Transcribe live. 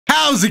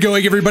How's it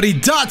going, everybody?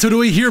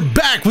 Dotodoya here,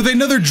 back with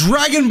another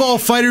Dragon Ball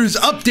FighterZ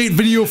update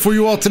video for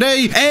you all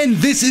today, and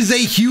this is a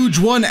huge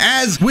one,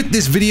 as with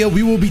this video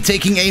we will be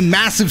taking a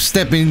massive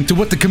step into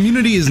what the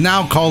community is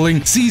now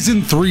calling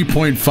Season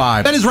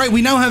 3.5. That is right,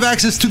 we now have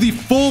access to the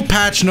full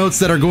patch notes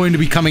that are going to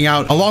be coming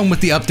out, along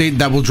with the update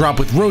that will drop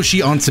with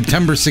Roshi on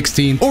September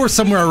 16th, or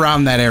somewhere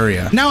around that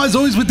area. Now, as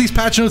always with these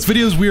patch notes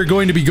videos, we are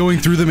going to be going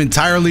through them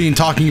entirely and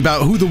talking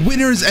about who the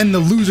winners and the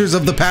losers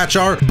of the patch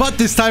are, but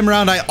this time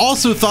around I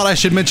also thought I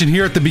should mention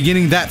here at the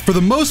beginning that for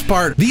the most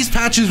part these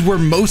patches were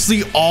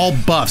mostly all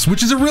buffs,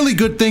 which is a really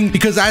good thing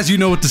because, as you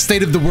know, with the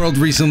state of the world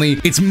recently,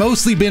 it's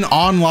mostly been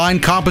online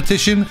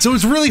competition, so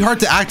it's really hard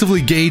to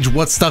actively gauge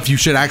what stuff you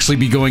should actually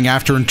be going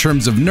after in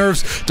terms of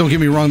nerfs. Don't get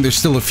me wrong, there's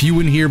still a few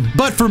in here,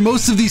 but for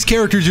most of these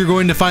characters you're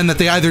going to find that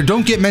they either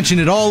don't get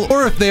mentioned at all,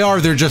 or if they are,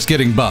 they're just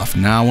getting buffed.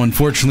 Now,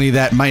 unfortunately,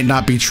 that might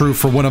not be true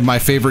for one of my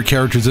favorite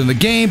characters in the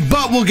game,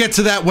 but we'll get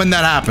to that when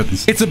that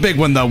happens. It's a big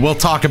one though, we'll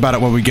talk about it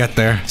when we get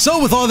there.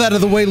 So with all that out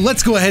of the way,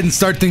 let's go ahead and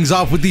start things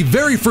off with the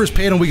very first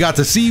panel we got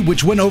to see,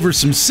 which went over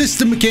some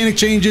system mechanic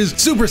changes,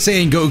 Super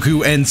Saiyan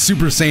Goku and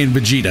Super Saiyan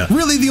Vegeta.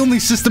 Really, the only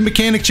system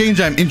mechanic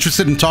change I'm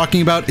interested in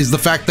talking about is the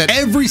fact that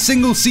every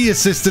single C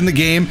assist in the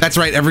game, that's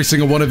right, every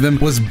single one of them,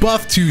 was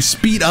buffed to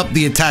speed up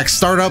the attack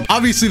startup.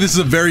 Obviously, this is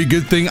a very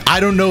good thing. I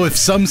don't know if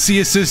some C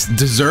assists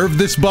deserve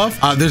this buff.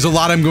 There's a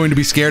lot I'm going to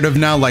be scared of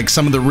now, like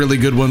some of the really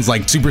good ones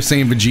like Super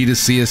Saiyan Vegeta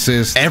C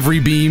assist, every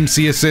beam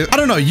C assist. I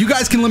don't know, you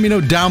guys can let me know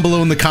down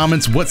below in the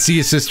comments what C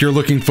assist you're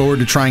looking forward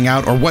to trying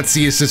out, or what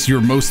C assist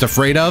you're most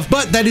afraid of,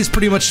 but that is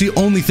pretty much the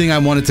only thing I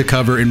wanted to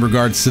cover in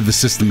regards to the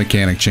system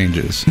mechanic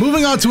changes.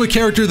 Moving on to a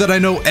character that I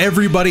know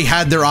everybody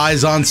had their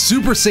eyes on,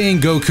 Super Saiyan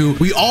Goku.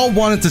 We all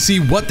wanted to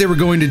see what they were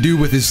going to do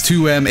with his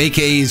 2M,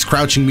 aka his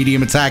crouching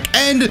medium attack,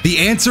 and the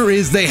answer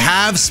is they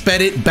have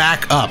sped it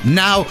back up.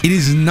 Now, it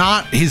is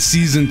not his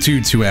Season 2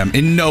 2M,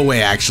 in no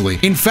way actually.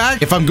 In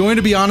fact, if I'm going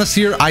to be honest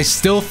here, I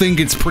still think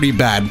it's pretty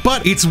bad,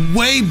 but it's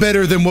way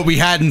better than what we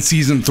had in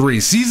Season 3.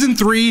 Season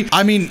 3,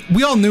 I mean,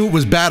 we all knew it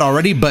was bad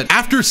already, but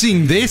after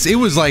seeing this, it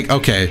was like,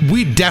 okay,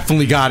 we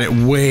definitely got it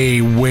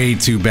way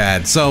too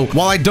bad. So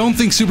while I don't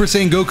think Super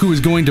Saiyan Goku is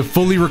going to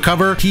fully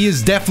recover, he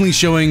is definitely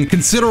showing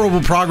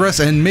considerable progress,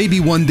 and maybe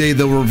one day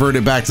they'll revert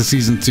it back to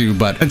Season 2,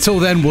 but until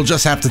then, we'll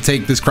just have to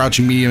take this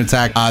crouching medium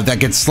attack that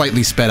gets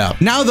slightly sped up.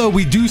 Now though,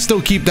 we do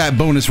still keep that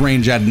bonus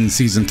range added in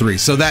Season 3,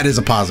 so that is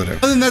a positive.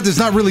 Other than that, there's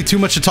not really too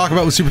much to talk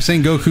about with Super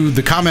Saiyan Goku.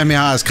 The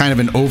Kamehameha is kind of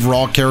an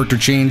overall character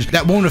change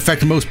that won't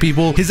affect most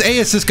people. His A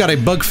assist got a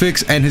bug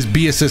fix, and his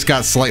B assist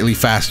got slightly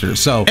faster,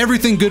 so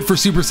everything good for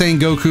Super Saiyan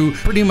Goku,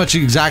 pretty much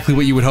exactly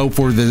what you would hope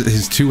for.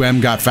 His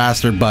 2M got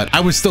faster, but I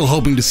was still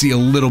hoping to see a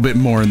little bit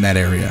more in that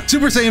area.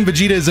 Super Saiyan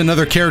Vegeta is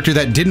another character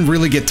that didn't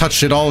really get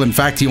touched at all. In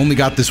fact, he only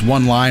got this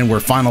one line where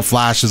Final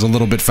Flash is a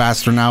little bit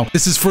faster now.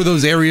 This is for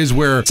those areas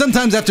where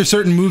sometimes after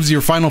certain moves,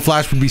 your Final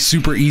Flash would be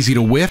super easy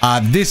to whiff.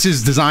 This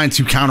is designed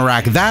to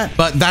counteract that,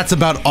 but that's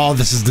about all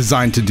this is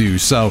designed to do.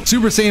 So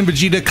Super Saiyan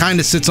Vegeta kind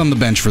of sits on the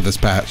bench for this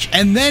patch.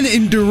 And then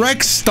in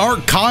direct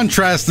stark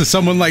contrast to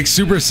someone like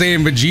Super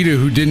Saiyan Vegeta,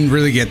 who didn't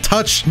really get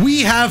touched,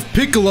 we have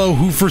Piccolo,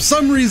 who for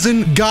some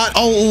reason got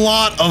a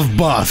lot of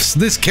buffs.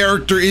 This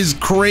character is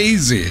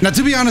crazy. Now,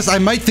 to be honest, I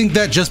might think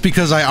that just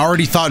because I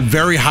already thought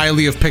very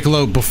highly of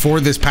Piccolo before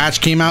this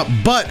patch came out,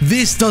 but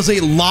this does a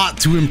lot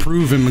to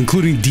improve him,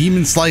 including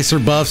Demon Slicer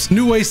buffs,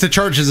 new ways to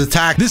charge his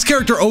attack. This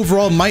character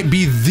overall might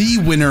be the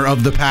winner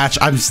of the patch.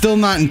 I'm still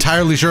not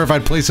entirely sure if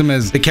I'd place him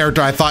as the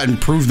character I thought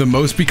improved the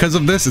most because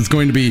of this. It's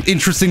going to be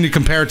interesting to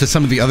compare it to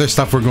some of the other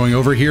stuff we're going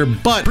over here,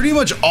 but pretty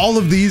much all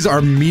of these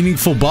are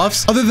meaningful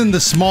buffs, other than the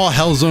small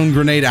Hell Zone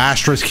grenade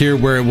asterisk here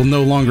where it will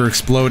no longer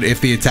explode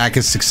if the attack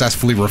is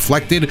successfully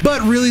reflected,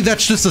 but really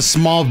that's just a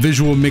small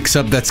visual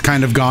mix-up that's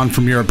kind of gone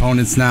from your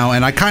opponents now,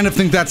 and I kind of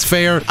think that's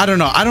fair. I don't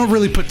know, I don't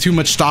really put too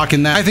much stock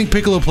in that. I think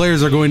Piccolo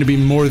players are going to be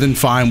more than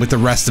fine with the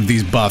rest of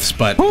these buffs,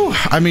 but whew,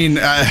 I mean,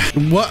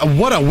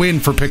 what a win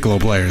for Piccolo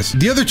players.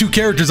 The other two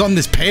characters on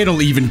this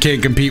panel even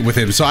can't compete with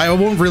him, so I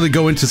won't really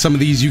go into some of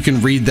these. You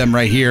can read them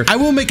right here. I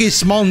will make a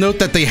small note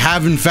that they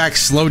have in fact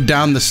slowed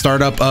down the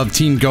startup of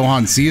Team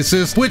Gohan C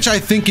assist, which I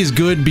think is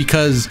good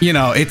because, you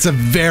know, it's a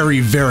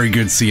very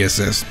good C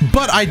assist,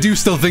 but I do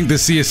still think the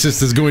C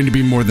assist is going to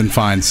be more than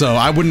fine, so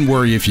I wouldn't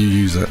worry if you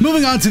use it.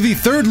 Moving on to the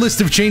third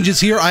list of changes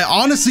here, I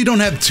honestly don't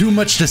have too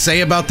much to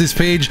say about this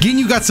page.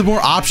 Ginyu got some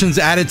more options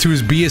added to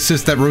his B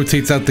assist that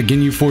rotates out the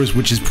Ginyu Force,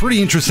 which is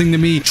pretty interesting to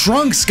me.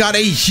 Trunks got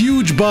a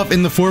huge buff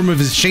in the form of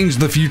his Change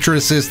the Future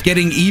assist,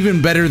 getting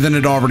even better than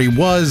it already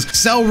was.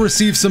 Cell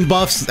received some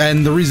buffs,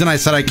 and the reason I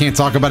said I can't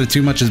talk about it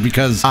too much is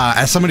because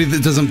as somebody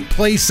that doesn't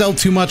play Cell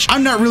too much,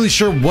 I'm not really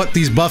sure what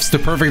these buffs to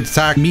Perfect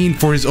Attack mean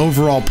for his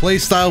overall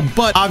playstyle,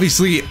 but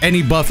obviously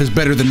any buff is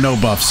better than no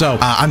buff, so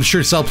I'm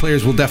sure Cell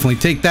players will definitely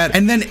take that.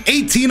 And then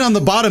 18 on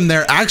the bottom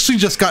there actually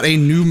just got a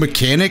new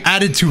mechanic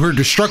added to her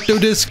Destructo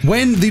Disc.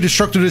 When the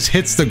Destructo Disc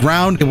hits the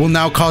ground, it will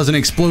now cause an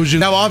explosion.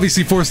 Now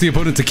obviously force the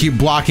opponent to keep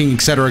blocking,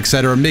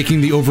 etc.,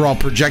 making the overall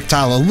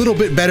projectile a little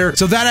bit better.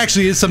 So that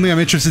actually is something I'm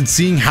interested in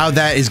seeing how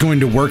that is going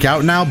to work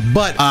out now,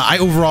 but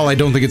overall I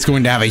don't think it's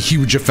going to have a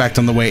huge effect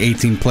on the way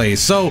 18 plays.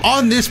 So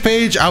on this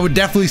page, I would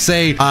definitely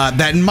say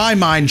that in my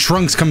mind,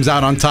 Trunks comes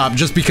out on top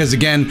just because,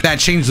 again, that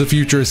Change the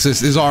Future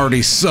assist is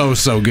already so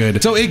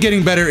good. So it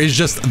getting better is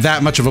just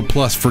that much of a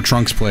plus for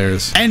Trunks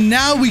players. And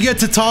now we get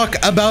to talk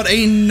about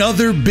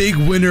another big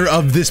winner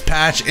of this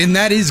patch, and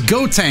that is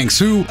Gotenks,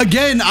 who,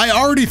 again, I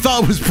already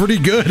thought was pretty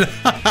good.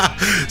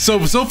 So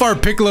far,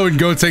 Piccolo and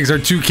Gotenks are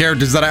two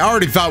characters that I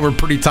already thought were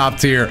pretty top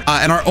tier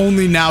and are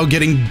only now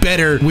getting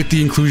better with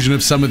the inclusion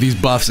of some of these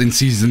buffs in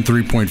Season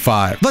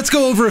 3.5. Let's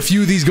go over a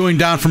few of these going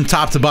down from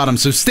top to bottom.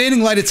 So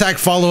Standing Light Attack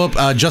follow-up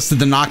adjusted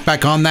the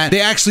knockback on that.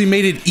 They actually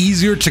made it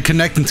easier to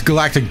connect into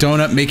Galactic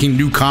Donut, making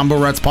new combo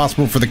routes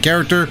possible for the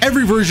character.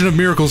 Every version of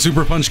Miracle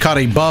Super Punch caught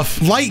a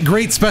buff. Light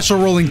Great Special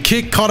Rolling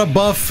Kick caught a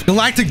buff.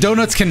 Galactic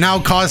Donuts can now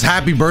cause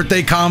Happy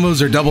Birthday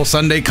combos or Double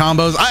Sunday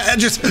combos. I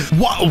just,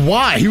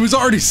 why? He was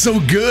already so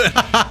good.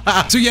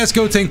 So yes,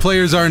 Gotenk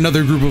players are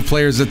another group of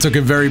players that took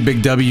a very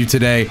big W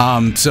today.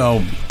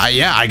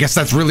 Yeah, I guess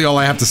that's really all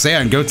I have to say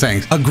on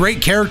Gotenks. A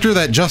great character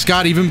that just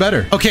got even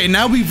better. Okay,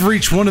 now we've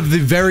reached one of the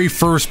very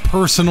first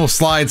personal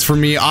slides for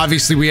me.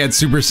 Obviously, we had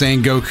Super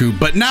Saiyan Goku,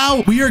 but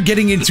now we are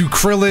getting into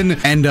Krillin,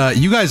 and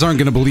you guys aren't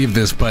gonna believe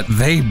this, but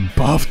they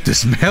buffed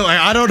this man. Like,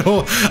 I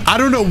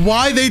don't know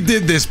why they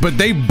did this, but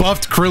they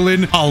buffed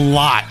Krillin a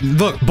lot.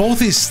 Look, both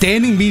his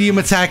standing medium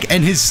attack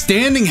and his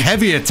standing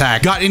heavy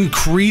attack got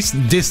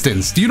increased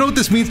distance. Do you know what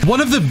this means?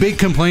 One of the big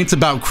complaints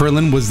about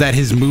Krillin was that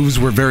his moves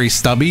were very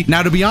stubby.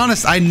 Now, to be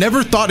honest, I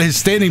never thought his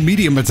standing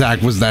medium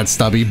attack was that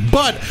stubby,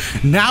 but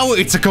now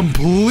it's a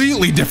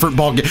completely different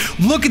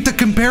ballgame. Look at the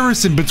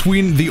comparison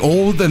between the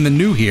old and the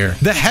new here.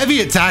 The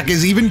heavy attack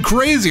is even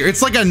crazier.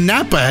 It's like a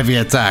Nappa heavy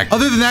attack.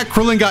 Other than that,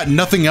 Krillin got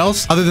nothing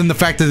else other than the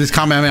fact that this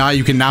Kamehameha,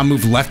 you can now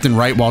move left and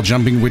right while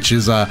jumping, which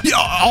is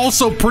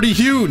also pretty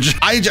huge.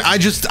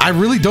 I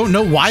really don't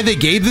know why they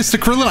gave this to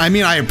Krillin. I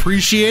mean, I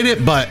appreciate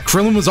it, but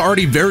Krillin was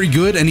already very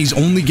good and he's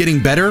only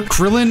getting better.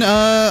 Krillin,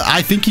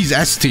 I think he's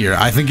S tier.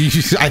 I think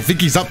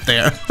he's up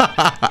there.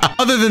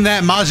 Other than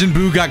that, Majin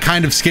Buu got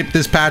kind of skipped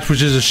this patch,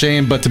 which is a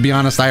shame, but to be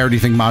honest, I already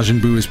think Majin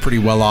Buu is pretty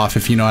well off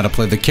if you know how to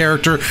play the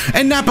character.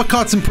 And Nappa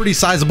caught some pretty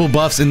sizable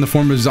buffs in the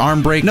form of his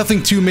arm break.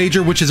 Nothing too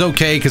major, which is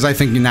okay, because I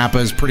think Nappa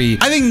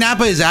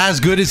is as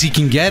good as he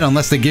can get,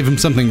 unless they give him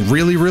something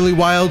really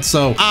wild.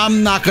 So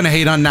I'm not gonna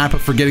hate on Nappa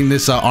for getting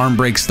this arm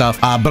break stuff,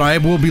 but I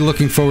will be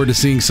looking forward to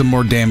seeing some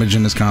more damage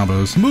in his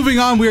combos. Moving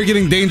on, we are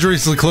getting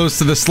dangerously close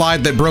to the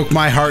slide that broke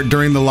my heart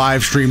during the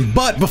live stream.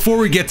 But before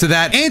we get to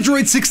that,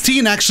 Android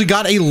 16 actually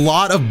got a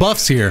lot of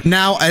buffs here.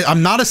 Now,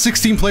 I'm not a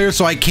 16 player,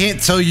 so I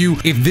can't tell you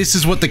if this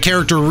is what the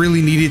character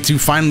really needed to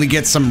finally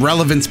get some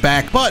relevance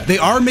back, but they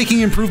are making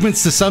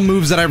improvements to some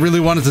moves that I really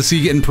wanted to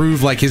see get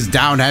improved, like his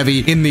down heavy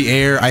in the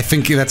air. I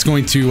think that's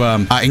going to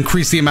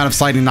increase the amount of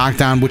sliding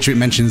knockdown, which it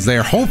mentions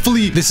there.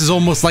 Hopefully, this is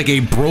almost like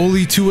a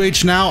Broly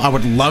 2H now. I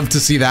would love to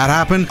see that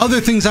happen. Other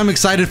things I'm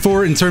excited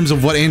for in terms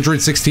of what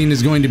Android 16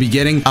 is going to be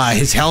getting,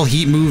 his Hell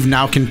Heat move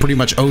now can pretty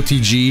much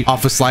OTG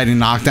off a sliding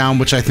knockdown,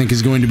 which I think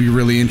is going to be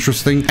really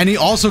interesting. And he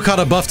also caught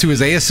a buff to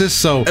his A assist,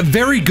 so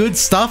very good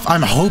stuff.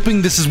 I'm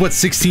hoping this is what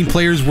 16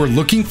 players were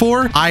looking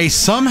for. I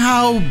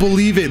somehow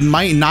believe it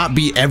might not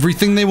be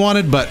everything they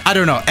wanted, but I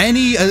don't know.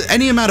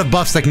 Any amount of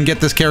buffs that can get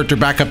this character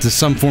back up to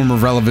some form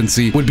of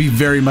relevancy would be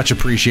very much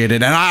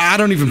appreciated. And I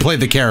don't even play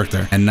the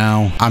character. And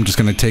now I'm just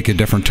gonna take a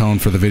different tone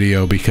for the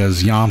video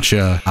because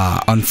Yamcha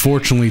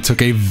unfortunately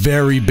took a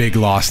very big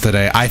loss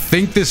today. I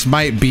think this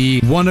might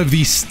be one of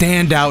the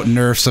standout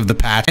nerfs of the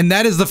patch, and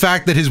that is the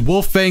fact that his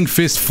Wolfang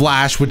Fist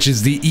Flash, which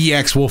is the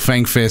EX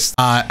Wolfang Fist,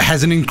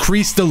 has an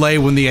increased delay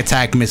when the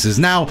attack misses.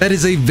 Now, that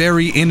is a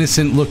very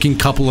innocent looking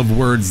couple of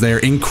words there.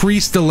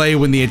 Increased delay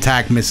when the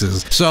attack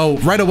misses. So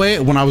right away,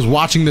 when I was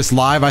watching this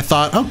live, I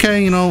thought,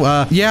 okay,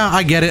 yeah,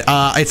 I get it.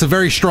 It's a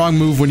very strong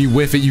move. When you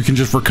whiff it, you can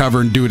just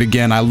recover and do it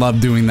again. I love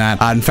doing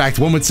that. In fact,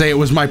 one would say it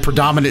was my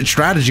predominant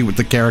strategy with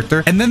the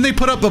character. And then they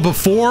put up a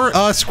before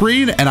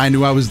screen and I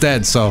knew I was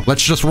dead. So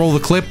let's just roll the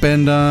clip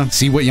and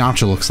see what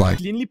Yamcha looks like.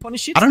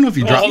 I don't know if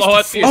you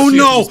dropped. Oh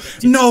no,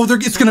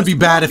 it's gonna be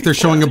bad if they're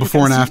showing a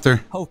before and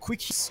after. How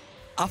quick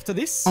after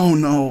this? Oh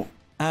no.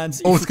 And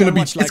it's gonna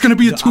be a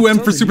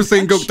 2M for Super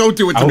Saiyan Go. Don't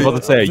do it to me. I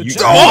was about to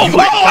say, oh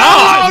my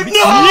god!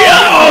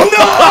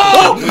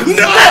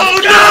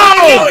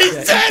 No!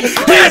 He's dead!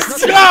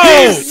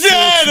 He's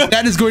dead!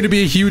 That is going to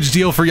be a huge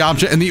deal for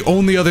Yamcha, and the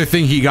only other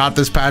thing he got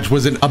this patch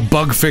was a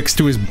bug fix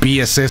to his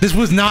B assist. This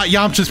was not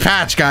Yamcha's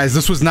patch, guys.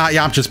 This was not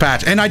Yamcha's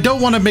patch. And I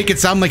don't want to make it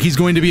sound like he's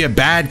going to be a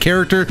bad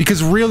character,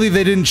 because really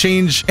they didn't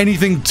change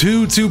anything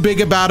too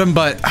big about him,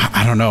 but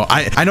I don't know.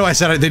 I know I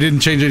said they didn't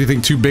change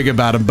anything too big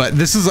about him, but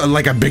this is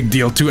like a big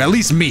deal to at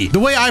least me. The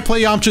way I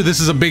play Yamcha,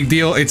 this is a big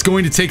deal. It's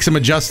going to take some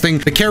adjusting.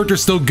 The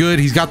character's still good.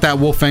 He's got that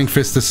Wolfang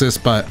Fist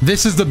assist, but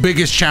this is the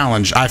biggest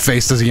challenge I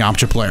faced as a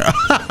Yamcha player,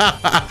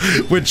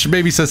 which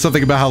maybe says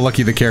something about how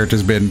lucky the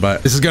character's been,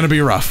 but this is going to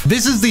be rough.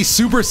 This is the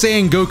Super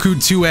Saiyan Goku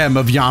 2M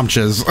of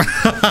Yamchas.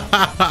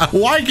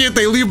 Why can't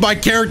they leave my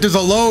characters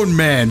alone,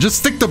 man? Just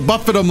stick to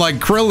buffing them like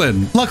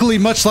Krillin. Luckily,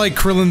 much like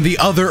Krillin, the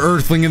other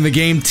Earthling in the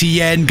game,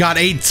 Tien, got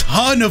a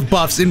ton of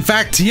buffs. In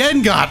fact,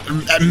 Tien got,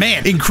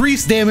 man,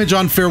 increased damage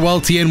on Farewell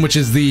Tien, which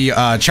is the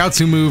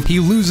Chaozu move, he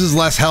loses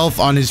less health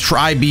on his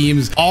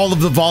tri-beams. All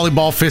of the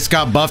volleyball fist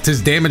got buffed.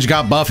 His damage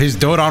got buffed. His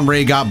Dodon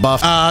Ray got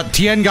buffed.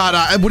 Tien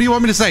got, what do you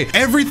want me to say?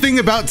 Everything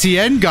about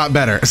Tien got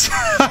better.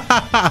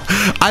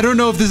 I don't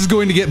know if this is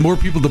going to get more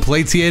people to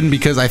play Tien,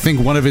 because I think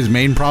one of his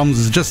main problems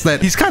is just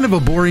that he's kind of a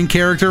boring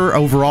character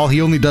overall.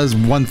 He only does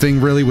one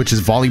thing really, which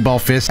is volleyball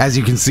fist. As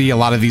you can see, a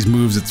lot of these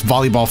moves, it's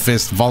volleyball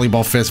fist,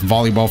 volleyball fist,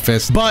 volleyball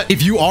fist. But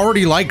if you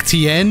already like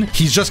Tien,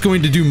 he's just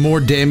going to do more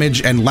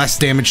damage and less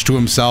damage to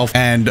himself,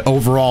 and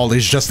overall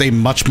is just a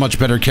much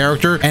better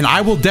character. And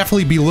I will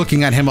definitely be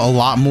looking at him a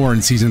lot more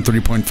in season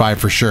 3.5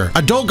 for sure.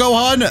 Adult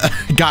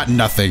Gohan got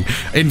nothing.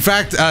 In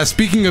fact,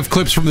 speaking of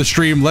clips from the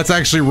stream, let's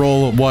actually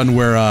roll one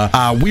where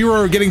we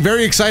were getting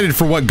very excited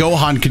for what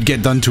Gohan could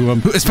get done to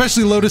him,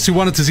 especially Lotus, who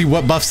wanted to see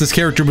what buffs this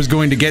character was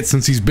going to get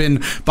since he's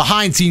been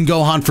behind Teen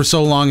Gohan for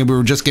so long and we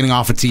were just getting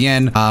off of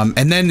Tien.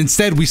 And then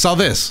instead we saw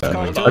this.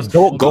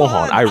 Adult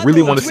Gohan. I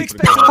really want to see.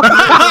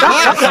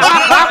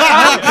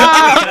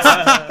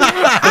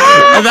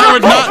 That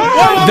would not.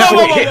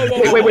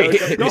 Wait.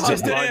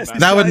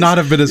 That would not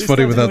have been as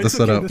funny without the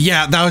setup.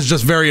 Yeah, that was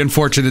just very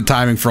unfortunate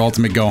timing for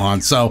Ultimate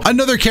Gohan. So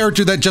another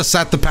character that just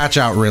sat the patch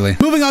out, really.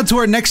 Moving on to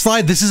our next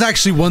slide. This is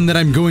actually one that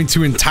I'm going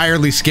to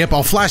entirely skip.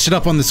 I'll flash it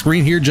up on the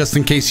screen here just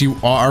in case you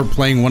are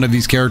playing one of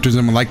these characters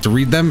and would like to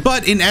read them.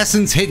 But in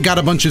essence, Hit got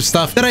a bunch of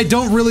stuff that I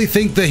don't really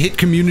think the Hit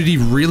community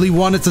really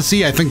wanted to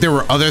see. I think there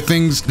were other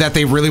things that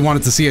they really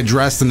wanted to see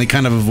addressed and they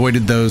kind of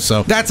avoided those.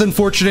 So that's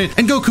unfortunate.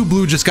 And Goku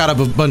Blue just got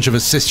a bunch of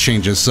assist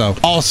changes. So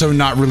also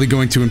not really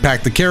going to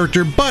impact the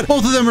character, but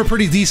both of them are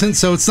pretty decent.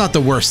 So it's not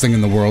the worst thing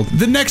in the world.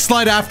 The next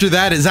slide after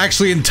that is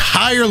actually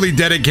entirely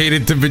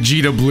dedicated to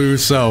Vegeta Blue.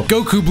 So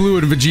Goku Blue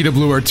and Vegeta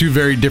Blue are two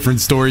very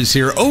different stories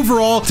here.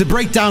 Overall, to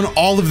break down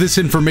all of this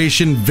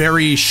information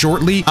very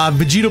shortly,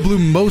 Vegeta Blue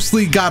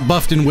mostly got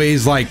buffed in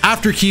ways like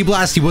after Ki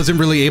Blast, he wasn't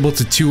really able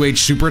to 2H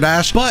Super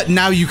Dash, but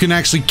now you can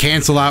actually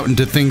cancel out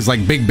into things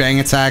like Big Bang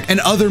Attack and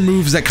other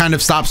moves that kind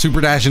of stop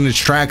Super Dash in its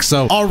tracks.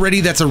 So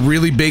already that's a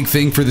really big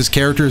thing for this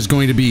character, is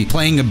going to be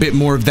playing a bit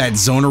more of that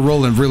zoner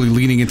role and really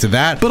leaning into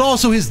that. But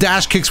also his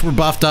dash kicks were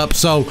buffed up,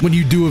 so when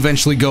you do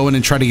eventually go in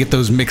and try to get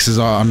those mixes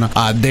on,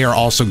 they are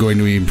also going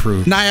to be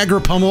improved.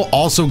 Niagara Pummel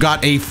also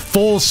got a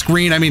full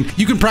screen. I mean,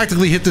 you can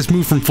practically hit this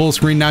move from full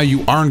screen now.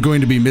 You aren't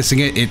going to be missing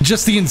it.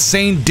 Just the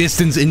insane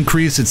distance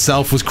increase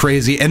itself was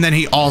crazy. And then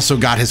he also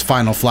got his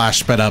final flash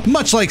sped up,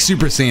 much like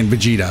Super Saiyan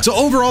Vegeta. So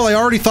overall, I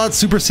already thought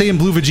Super Saiyan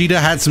Blue Vegeta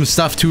had some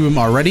stuff to him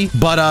already,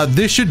 but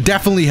this should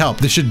definitely help.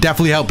 This should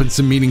definitely help in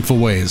some meaningful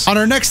ways. On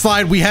our next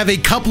slide, we have a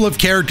couple of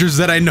characters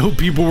that I know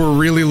people were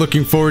really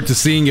looking forward to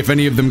seeing if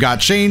any of them got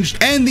changed.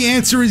 And the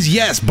answer is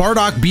yes,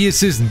 Bardock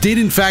B-Assist did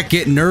in fact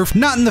get nerfed.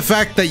 Not in the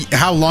fact that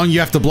how long you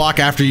have to block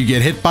after you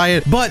get hit by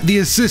it, but the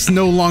assist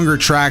no longer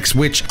tracks,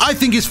 which I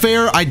think is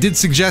fair. I did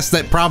suggest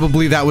that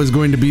probably that was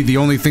going to be the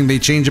only thing they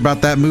change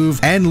about that move.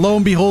 And lo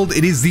and behold,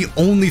 it is the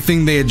only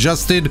thing they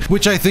adjusted,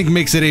 which I think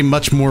makes it a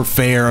much more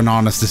fair and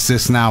honest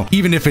assist now,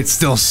 even if it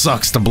still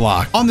sucks to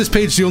block. On this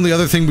page, the only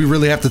other thing we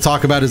really have to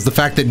talk about is the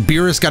fact that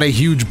Beerus got a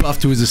huge buff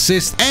to his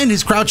assist, and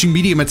his crouching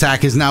medium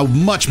attack is now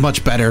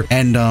much better.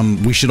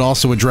 And we should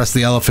also address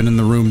the elephant in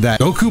the room that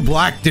Goku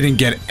Black didn't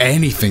get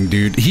anything,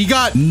 dude. He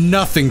got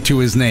nothing to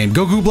his name.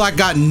 Goku Black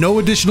got no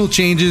additional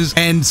changes,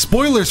 and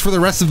spoilers for the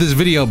rest of this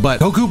video, but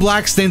Goku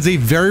Black stands a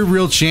very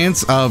real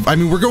chance of, I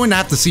mean, we're going to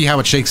have to see how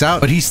it shakes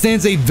out, but he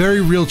stands a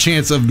very real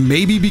chance of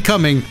maybe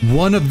becoming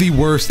one of the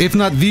worst, if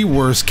not the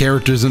worst,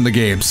 characters in the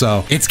game.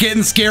 So it's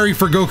getting scary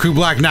for Goku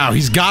Black now.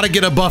 He's got to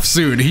get a buff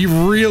soon. He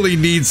really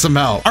needs some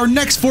help. Our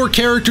next four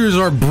characters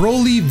are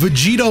Broly,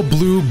 Vegeta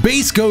Blue,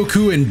 Base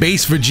Goku, and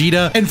Base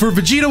Vegeta. And for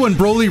Vegeta and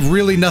Broly,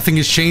 really nothing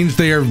has changed.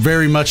 They are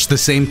very much the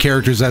same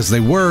characters as they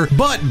were,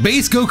 but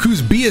Base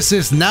Goku's B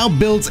assist now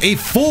builds a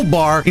full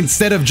bar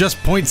instead of just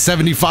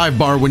 0.75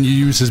 bar when you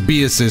use his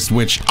B assist,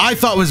 which I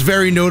thought was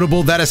very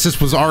notable. That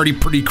assist was already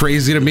pretty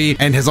crazy to me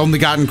and has only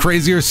gotten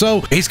crazier.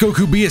 So Base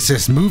Goku B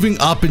assist moving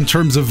up in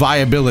terms of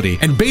viability,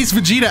 and Base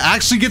Vegeta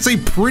actually gets a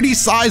pretty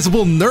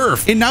sizable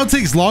nerf. It now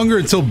takes longer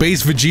until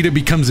Base Vegeta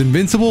becomes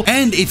invincible,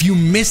 and if you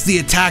miss the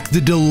attack,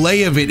 the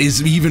delay of it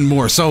is even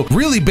more. So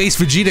really, Base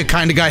Vegeta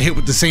kind of got hit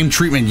with the same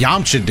treatment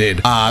Yamcha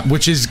did,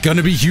 which is going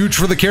to be huge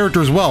for the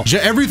character as well.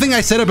 Everything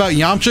I said about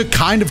Yamcha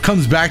kind of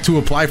comes back to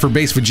apply for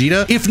Base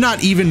Vegeta, if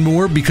not even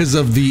more, because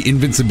of the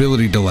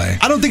invincibility delay.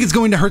 I don't think it's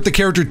going to hurt the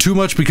character too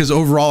much, because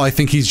overall I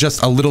think he's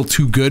just a little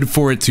too good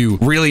for it to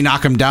really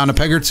knock him down a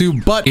peg or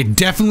two, but it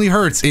definitely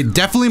hurts. It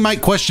definitely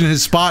might question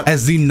his spot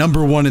as the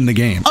 #1 in the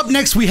game. Up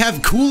next, we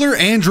have Cooler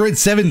Android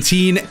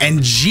 17 and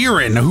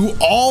Jiren, who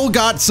all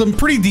got some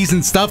pretty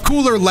decent stuff. stuff.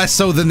 Cooler, less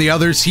so than the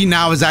others. He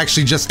now is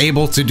actually just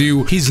able to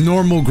do his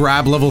normal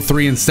grab level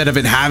 3 instead of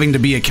it having to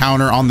be a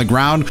counter on the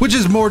ground, which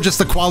is more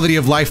just a quality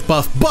of life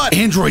buff. But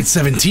Android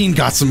 17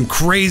 got some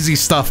crazy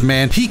stuff,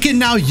 man. He can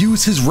now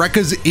use his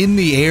Rekkas in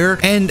the air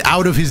and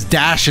out of his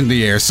dash in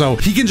the air. So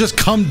he can just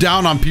come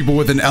down on people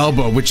with an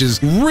elbow, which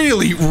is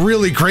really,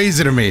 really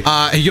crazy to me.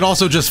 He can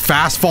also just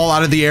fast fall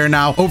out of the air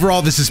now.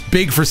 Overall, this is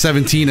big for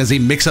 17 as a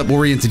mix-up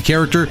oriented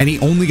character, and he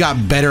only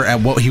got better at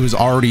what he was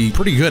already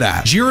pretty good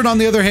at. Jiren, on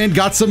the other hand,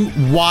 got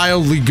some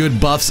wildly good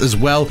buffs as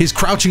well. His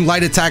crouching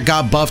light attack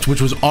got buffed,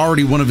 which was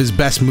already one of his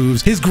best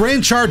moves. His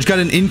grand charge got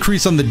an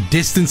increase on the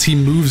distance he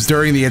moves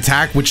during the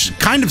attack, which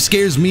kind of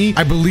scares me.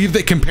 I believe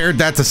they compared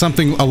that to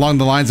something along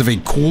the lines of a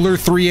cooler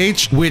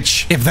 3H,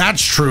 which, if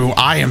that's true,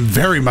 I am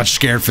very much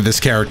scared for this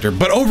character.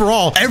 But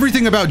overall,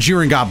 everything about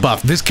Jiren got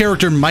buffed. This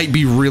character might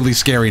be really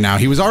scary now.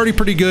 He was already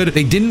pretty good.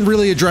 They didn't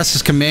really address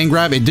his command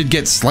grab. It did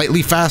get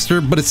slightly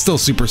faster, but it's still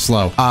super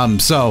slow.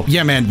 So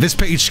yeah, man, this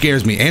page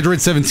scares me.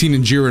 Android 17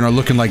 and Jiren are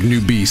looking like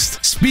new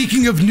beast.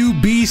 Speaking of new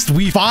beast,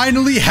 we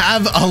finally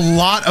have a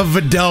lot of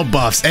Videl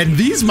buffs, and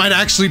these might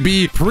actually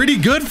be pretty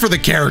good for the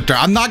character.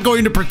 I'm not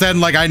going to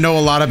pretend like I know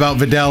a lot about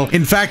Videl.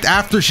 In fact,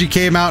 after she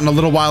came out and a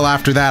little while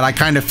after that, I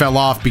kind of fell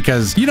off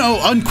because, you know,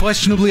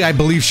 unquestionably, I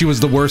believe she was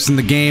the worst in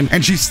the game,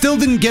 and she still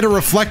didn't get a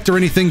reflect or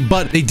anything,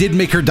 but they did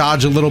make her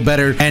dodge a little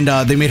better, and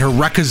they made her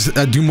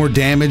Rekkas do more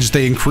damage.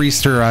 They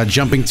increased her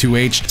jumping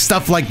 2H,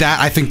 stuff like that.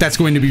 I think that's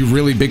going to be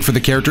really big for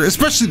the character,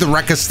 especially the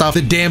Rekka stuff.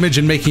 The damage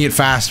and making it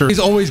faster is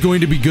always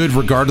going to be good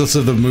regardless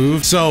of the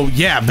move. So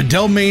yeah,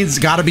 Videl mains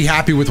gotta be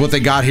happy with what they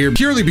got here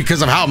purely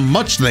because of how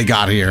much they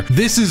got here.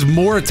 This is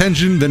more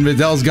attention than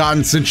Videl's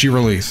gotten since she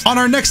released. On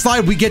our next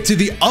slide, we get to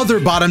the other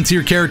bottom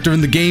tier character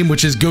in the game,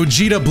 which is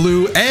Gogeta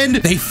Blue, and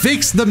they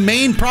fixed the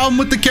main problem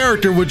with the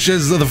character, which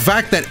is the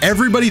fact that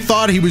everybody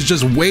thought he was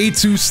just way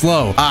too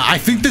slow. I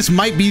think this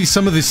might be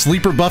some of the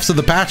sleeper buffs of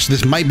the patch.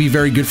 This might be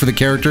very good for the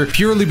character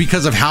purely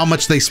because of how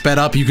much they sped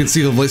up. You can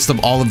see the list of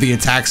all of the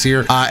attacks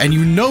here, and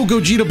you know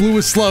Gogeta Blue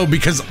is slow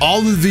because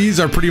all of these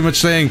are pretty much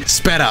saying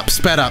sped up,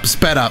 sped up,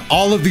 sped up.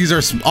 All of these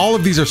are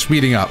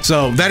speeding up.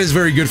 So that is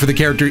very good for the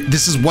character.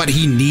 This is what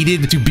he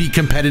needed to be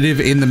competitive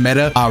in the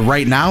meta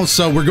right now.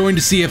 So we're going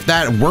to see if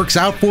that works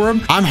out for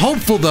him. I'm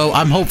hopeful though.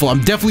 I'm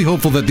definitely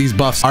hopeful that these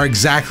buffs are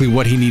exactly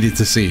what he needed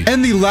to see.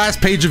 And the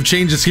last page of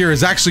changes here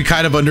is actually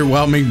kind of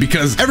underwhelming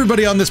because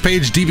everybody on this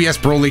page, Dbfz,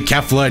 Broly,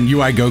 Kefla, and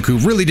UI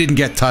Goku, really didn't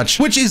get touched,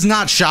 which is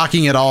not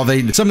shocking at all.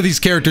 Some of these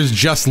characters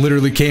just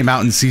literally came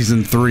out in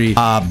season 3.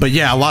 But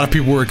yeah, a lot of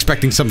people were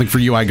expecting something for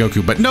UI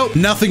Goku, but nope,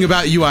 nothing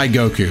about UI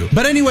Goku.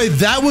 But anyway,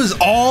 that was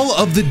all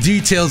of the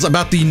details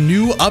about the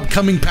new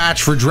upcoming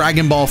patch for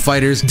Dragon Ball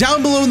FighterZ.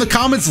 Down below in the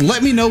comments,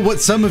 let me know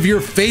what some of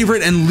your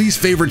favorite and least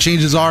favorite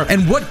changes are,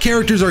 and what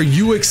characters are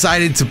you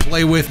excited to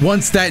play with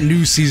once that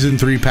new season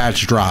 3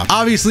 patch drops.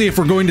 Obviously, if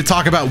we're going to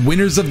talk about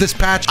winners of this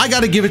patch, I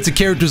gotta give it to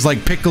characters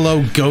like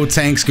Piccolo,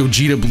 Gotenks,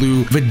 Gogeta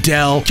Blue,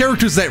 Videl,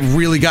 characters that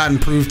really got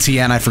improved.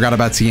 Tien, I forgot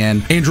about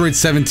Tien, Android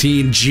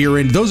 17,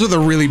 Jiren. Those are the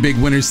really big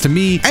winners to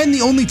me, and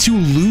the only two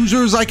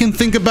losers I can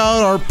think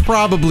about are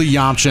probably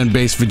Yamcha and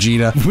base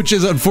Vegeta, which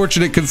is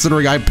unfortunate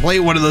considering I play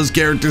one of those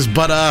characters,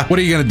 but what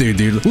are you gonna do,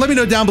 dude? Let me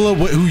know down below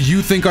who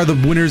you think are the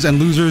winners and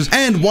losers,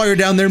 and while you're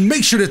down there,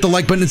 make sure to hit the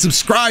like button and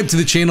subscribe to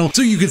the channel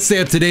so you can stay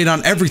up to date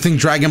on everything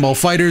Dragon Ball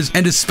FighterZ,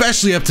 and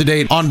especially up to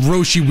date on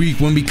Roshi Week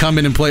when we come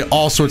in and play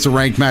all sorts of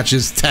ranked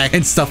matches, tech,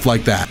 and stuff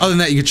like that. Other than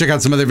that, you can check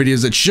out some other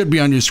videos that should be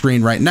on your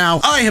screen right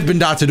now. I have been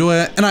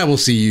Dotodoya, and I will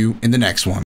see you in the next one.